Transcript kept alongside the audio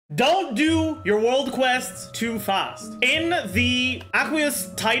Don't do your world quests too fast. In the Aqueous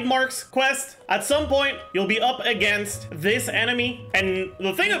Tidemarks quest, at some point, you'll be up against this enemy. And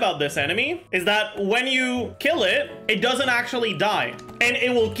the thing about this enemy is that when you kill it, it doesn't actually die. And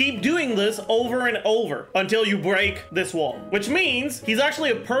it will keep doing this over and over until you break this wall. Which means he's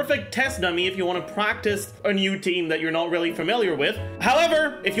actually a perfect test dummy if you want to practice a new team that you're not really familiar with.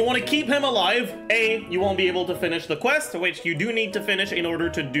 However, if you want to keep him alive, A, you won't be able to finish the quest, which you do need to finish in order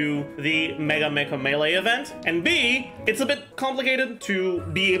to do the Mega Mecha Melee event. And B, it's a bit complicated to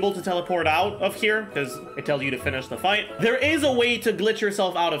be able to teleport out of here because it tells you to finish the fight. There is a way to glitch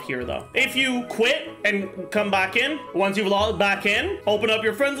yourself out of here though. If you quit and come back in, once you've logged back in, open up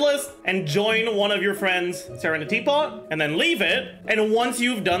your friends list and join one of your friends' Serenity Pot and then leave it. And once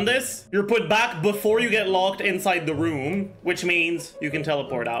you've done this, you're put back before you get locked inside the room, which means you can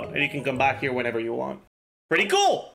teleport out and you can come back here whenever you want. Pretty cool!